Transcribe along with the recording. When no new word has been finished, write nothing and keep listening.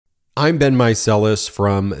I'm Ben Meiselas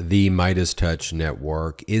from the MeidasTouch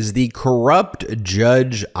network. Is the corrupt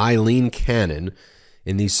Judge Aileen Cannon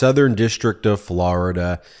in the Southern District of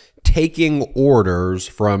Florida taking orders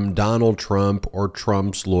from Donald Trump or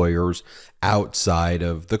Trump's lawyers outside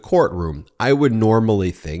of the courtroom? I would normally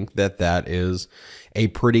think that that is a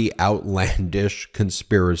pretty outlandish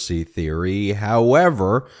conspiracy theory.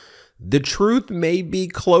 However, the truth may be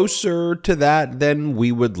closer to that than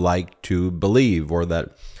we would like to believe, or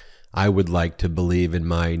that I would like to believe in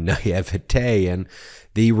my naivete. And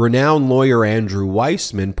the renowned lawyer Andrew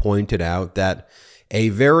Weissman pointed out that a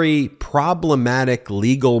very problematic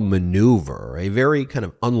legal maneuver, a very kind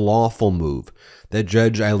of unlawful move that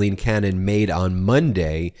Judge Aileen Cannon made on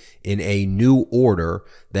Monday in a new order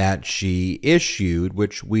that she issued,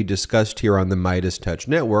 which we discussed here on the MeidasTouch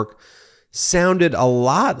network, sounded a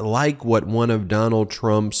lot like what one of Donald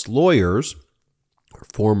Trump's lawyers,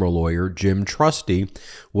 former lawyer Jim Trusty,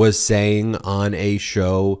 was saying on a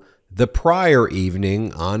show the prior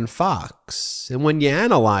evening on Fox. And when you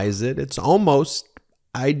analyze it, it's almost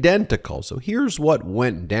identical. So here's what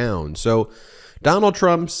went down. So Donald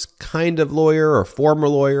Trump's kind of lawyer, or former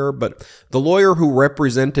lawyer, but the lawyer who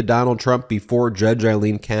represented Donald Trump before Judge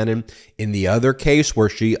Aileen Cannon in the other case where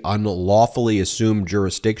she unlawfully assumed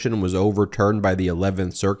jurisdiction was overturned by the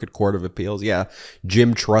 11th Circuit Court of Appeals. Yeah,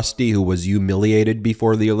 Jim Trusty, who was humiliated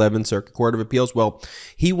before the 11th Circuit Court of Appeals. Well,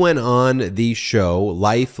 he went on the show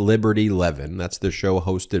Life, Liberty, Levin. That's the show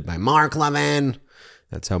hosted by Mark Levin.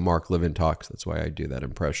 That's how Mark Levin talks. That's why I do that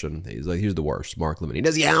impression. He's the worst, Mark Levin. He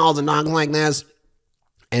does yells and talks like this.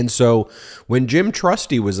 And so when Jim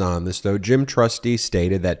Trusty was on this, though, Jim Trusty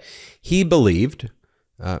stated that he believed,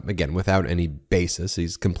 again, without any basis,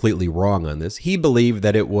 he's completely wrong on this, he believed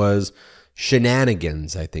that it was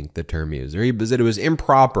shenanigans, I think the term used, or he said it was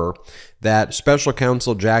improper that Special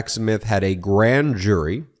Counsel Jack Smith had a grand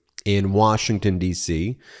jury in Washington,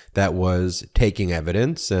 D.C., that was taking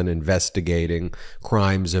evidence and investigating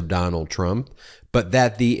crimes of Donald Trump, but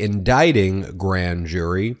that the indicting grand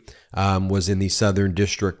jury was in the Southern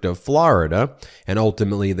District of Florida, and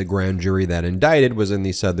ultimately the grand jury that indicted was in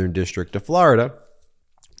the Southern District of Florida,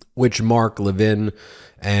 which Mark Levin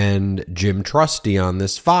and Jim Trusty on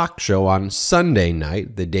this Fox show on Sunday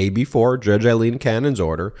night, the day before Judge Aileen Cannon's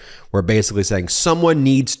order, were basically saying someone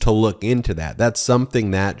needs to look into that. That's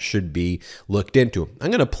something that should be looked into.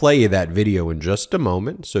 I'm going to play you that video in just a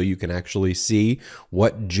moment so you can actually see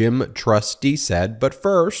what Jim Trusty said. But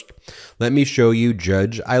first, let me show you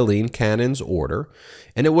Judge Aileen Cannon's order.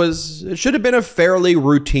 And it should have been a fairly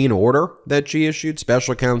routine order that she issued.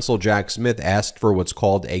 Special Counsel Jack Smith asked for what's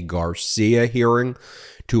called a Garcia hearing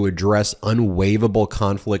to address unwaivable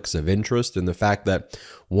conflicts of interest and the fact that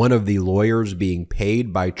one of the lawyers being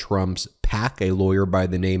paid by Trump's PAC, a lawyer by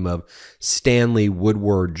the name of Stanley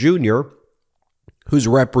Woodward Jr., who's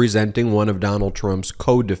representing one of Donald Trump's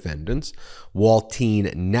co-defendants,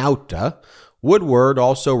 Waltine Nauta. Woodward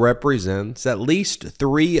also represents at least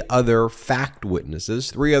three other fact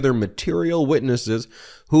witnesses, three other material witnesses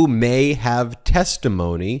who may have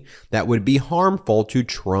testimony that would be harmful to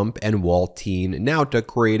Trump and Waltine Nauta,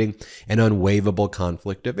 creating an unwaivable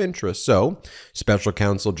conflict of interest. So, Special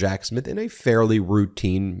Counsel Jack Smith, in a fairly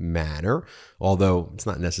routine manner, although it's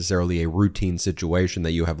not necessarily a routine situation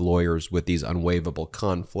that you have lawyers with these unwaivable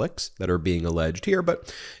conflicts that are being alleged here,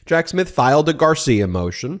 but Jack Smith filed a Garcia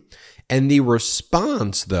motion. And the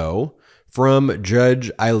response, though, from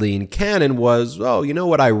Judge Aileen Cannon was, oh, you know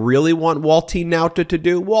what I really want Waltine Nauta to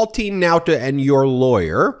do? Waltine Nauta and your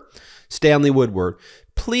lawyer, Stanley Woodward,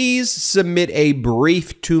 please submit a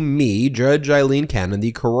brief to me, Judge Aileen Cannon,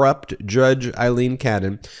 the corrupt Judge Aileen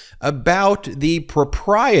Cannon, about the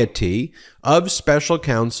propriety of Special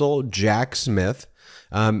Counsel Jack Smith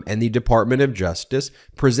and the Department of Justice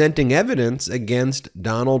presenting evidence against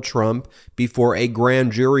Donald Trump before a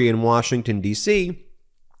grand jury in Washington, D.C.,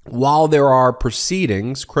 while there are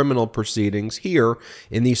proceedings, criminal proceedings here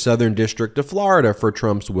in the Southern District of Florida for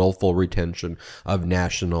Trump's willful retention of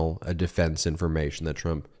national defense information, that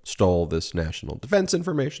Trump stole this national defense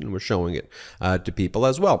information and was showing it to people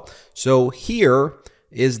as well. So here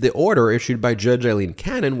is the order issued by Judge Aileen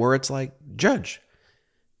Cannon where it's like, Judge,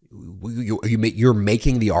 you're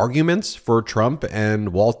making the arguments for Trump and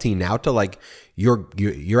Waltine Nauta, like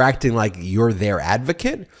you're acting like you're their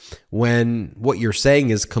advocate when what you're saying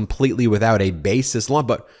is completely without a basis law.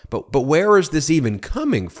 But where is this even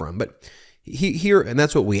coming from? But here, and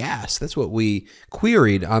that's what we asked. That's what we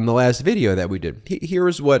queried on the last video that we did.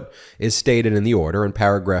 Here's what is stated in the order in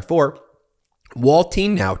paragraph 4.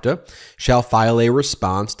 Waltine Nauta shall file a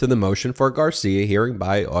response to the motion for Garcia hearing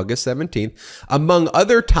by August 17th, among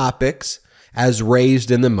other topics, as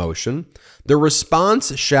raised in the motion, the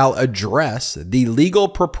response shall address the legal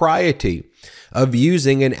propriety of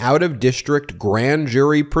using an out-of-district grand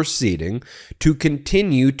jury proceeding to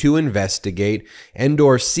continue to investigate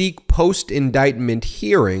and/or seek post-indictment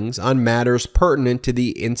hearings on matters pertinent to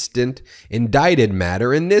the instant indicted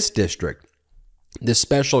matter in this district. The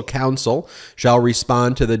special counsel shall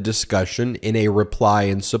respond to the discussion in a reply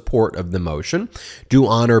in support of the motion, due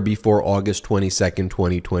honor before August 22nd,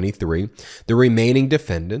 2023. The remaining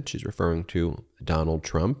defendant, she's referring to Donald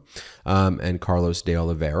Trump and Carlos de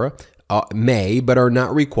Oliveira, may but are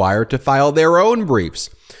not required to file their own briefs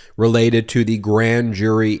related to the grand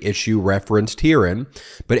jury issue referenced herein,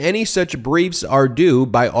 but any such briefs are due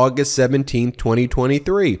by August 17,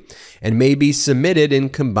 2023, and may be submitted in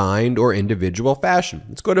combined or individual fashion.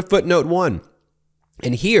 Let's go to footnote 1.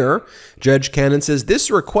 And here, Judge Cannon says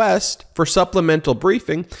this request for supplemental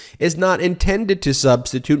briefing is not intended to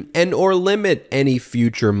substitute and or limit any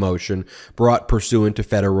future motion brought pursuant to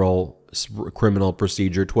Federal Criminal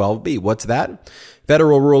Procedure 12B. What's that?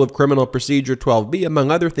 Federal Rule of Criminal Procedure 12B,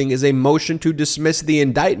 among other things, is a motion to dismiss the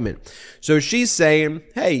indictment. So she's saying,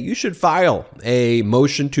 hey, you should file a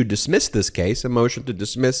motion to dismiss this case, a motion to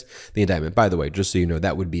dismiss the indictment. By the way, just so you know,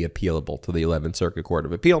 that would be appealable to the 11th Circuit Court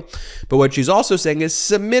of Appeal. But what she's also saying is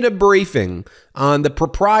submit a briefing on the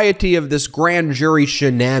propriety of this grand jury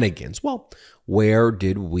shenanigans. Well, where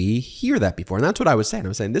did we hear that before? And that's what I was saying. I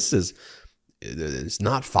was saying it's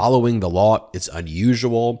not following the law. It's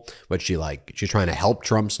unusual. But she's trying to help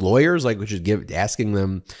Trump's lawyers, she's asking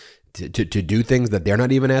them to do things that they're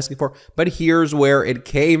not even asking for. But here's where it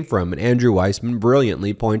came from. And Andrew Weissman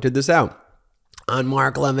brilliantly pointed this out. On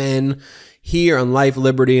Mark Levin, here on Life,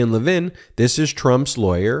 Liberty, and Levin, this is Trump's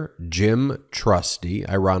lawyer, Jim Trusty,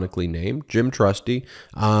 ironically named Jim Trusty,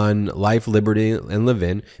 on Life, Liberty, and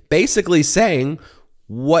Levin, basically saying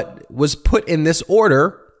what was put in this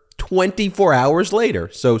order 24 hours later.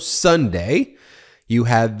 So Sunday, you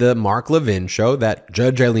had the Mark Levin show that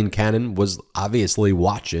Judge Aileen Cannon was obviously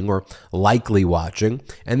watching or likely watching.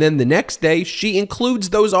 And then the next day, she includes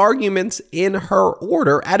those arguments in her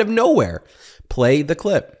order out of nowhere. Play the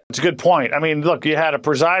clip. It's a good point. I mean, look, you had a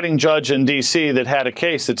presiding judge in D.C. that had a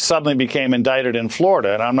case that suddenly became indicted in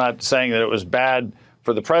Florida. And I'm not saying that it was bad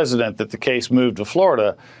for the president that the case moved to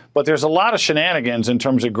Florida. But there's a lot of shenanigans in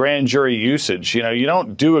terms of grand jury usage. You know, you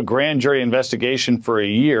don't do a grand jury investigation for a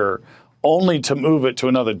year only to move it to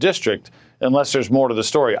another district unless there's more to the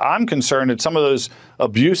story. I'm concerned that some of those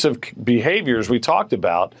abusive behaviors we talked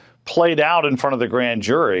about played out in front of the grand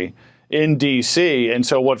jury in D.C. And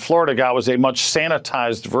so what Florida got was a much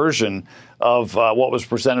sanitized version of what was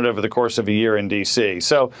presented over the course of a year in D.C.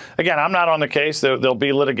 So, again, I'm not on the case. There'll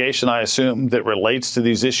be litigation, I assume, that relates to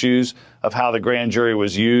these issues of how the grand jury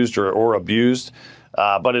was used or abused.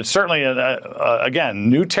 But it's certainly, again,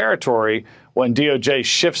 new territory when DOJ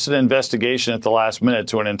shifts an investigation at the last minute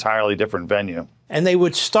to an entirely different venue. And they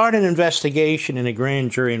would start an investigation in a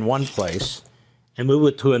grand jury in one place and move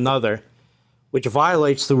it to another, which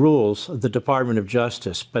violates the rules of the Department of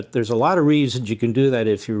Justice. But there's a lot of reasons you can do that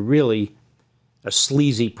if you're really a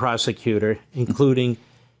sleazy prosecutor, including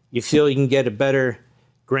you feel you can get a better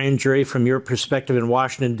grand jury from your perspective in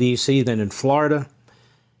Washington, D.C. than in Florida.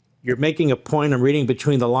 You're making a point, I'm reading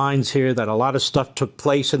between the lines here, that a lot of stuff took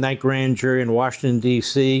place in that grand jury in Washington,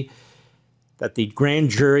 D.C., that the grand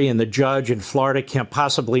jury and the judge in Florida can't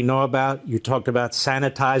possibly know about. You talked about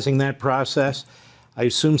sanitizing that process. I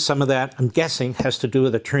assume some of that, I'm guessing, has to do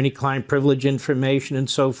with attorney-client privilege information and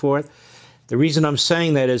so forth. The reason I'm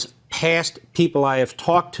saying that is past people I have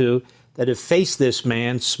talked to that have faced this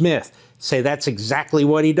man, Smith, say that's exactly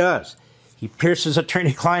what he does. He pierces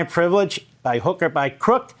attorney-client privilege by hook or by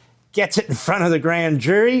crook, gets it in front of the grand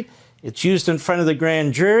jury. It's used in front of the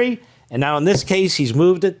grand jury. And now in this case, he's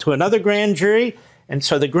moved it to another grand jury. And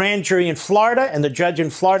so the grand jury in Florida and the judge in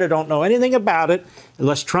Florida don't know anything about it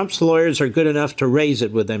unless Trump's lawyers are good enough to raise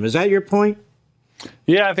it with them. Is that your point?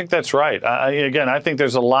 Yeah, I think that's right. Again, I think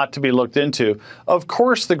there's a lot to be looked into. Of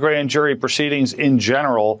course, the grand jury proceedings in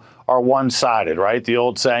general are one-sided, right? The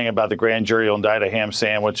old saying about the grand jury will indict a ham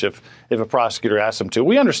sandwich if a prosecutor asks them to.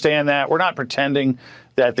 We understand that. We're not pretending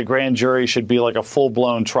that the grand jury should be like a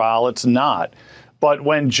full-blown trial. It's not. But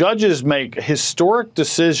when judges make historic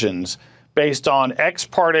decisions based on ex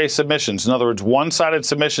parte submissions, in other words, one-sided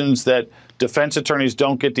submissions that defense attorneys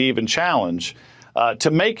don't get to even challenge,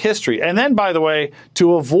 to make history. And then, by the way,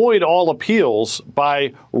 to avoid all appeals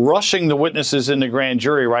by rushing the witnesses in the grand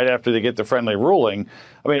jury right after they get the friendly ruling.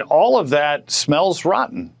 I mean, all of that smells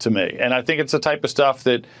rotten to me. And I think it's the type of stuff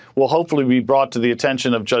that will hopefully be brought to the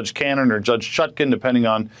attention of Judge Cannon or Judge Chutkan, depending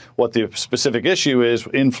on what the specific issue is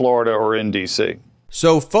in Florida or in D.C.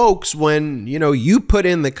 So, folks, when, you put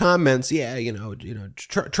in the comments,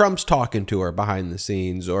 Trump's talking to her behind the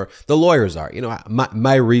scenes, or the lawyers are,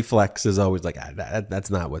 my reflex is always like, that's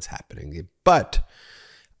not what's happening. But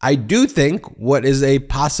I do think what is a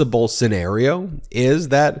possible scenario is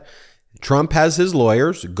that Trump has his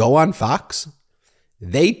lawyers go on Fox.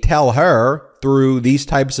 They tell her through these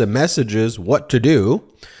types of messages what to do,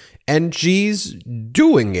 and she's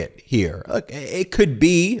doing it here. Look, it could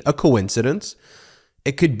be a coincidence.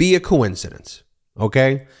 It could be a coincidence,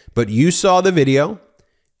 okay? But you saw the video.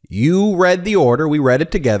 You read the order. We read it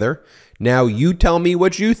together. Now you tell me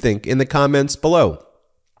what you think in the comments below.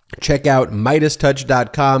 Check out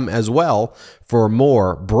MeidasTouch.com as well for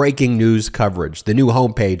more breaking news coverage, the new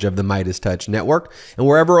homepage of the MeidasTouch Network. And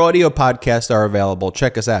wherever audio podcasts are available,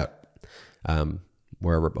 check us out.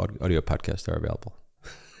 Wherever audio podcasts are available.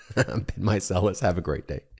 I'm Ben Meiselas. Have a great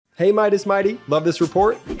day. Hey Meidas Mighty, love this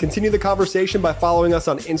report? Continue the conversation by following us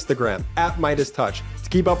on Instagram @MeidasTouch to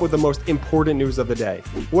keep up with the most important news of the day.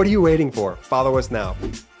 What are you waiting for? Follow us now.